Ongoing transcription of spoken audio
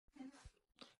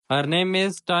Her name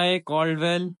is Ty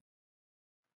Caldwell.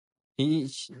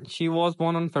 She was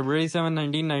born on February 7,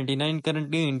 1999.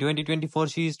 Currently in 2024,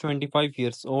 she is 25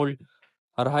 years old.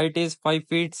 Her height is 5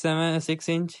 feet 6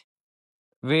 inch.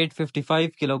 Weight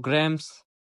 55 kilograms.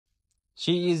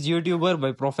 She is YouTuber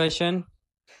by profession.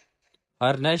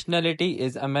 Her nationality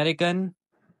is American.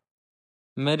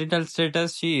 Marital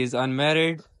status, she is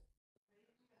unmarried.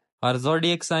 Her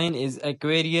zodiac sign is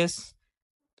Aquarius.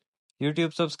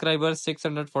 YouTube subscribers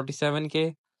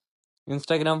 647K.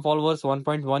 Instagram followers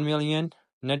 1.1 million.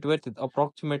 Net worth is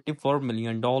approximately $4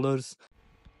 million.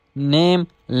 Name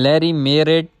Larry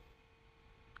Merritt.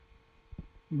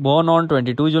 Born on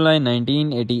 22 July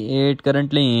 1988.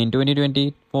 Currently in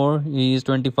 2024, he is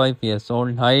 25 years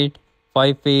old. Height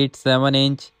 5 feet 7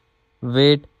 inch.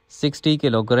 Weight 60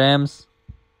 kilograms.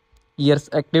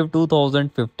 Years active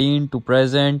 2015 to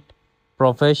present.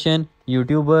 Profession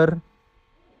YouTuber.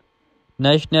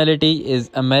 Nationality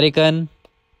is American.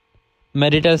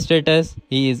 Marital status,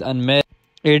 he is unmarried.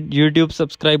 YouTube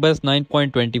subscribers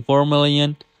 9.24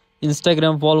 million.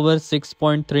 Instagram followers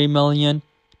 6.3 million.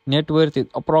 Net worth is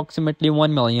approximately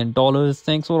 $1 million.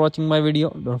 Thanks for watching my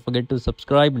video. Don't forget to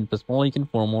subscribe and press bell icon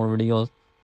for more videos.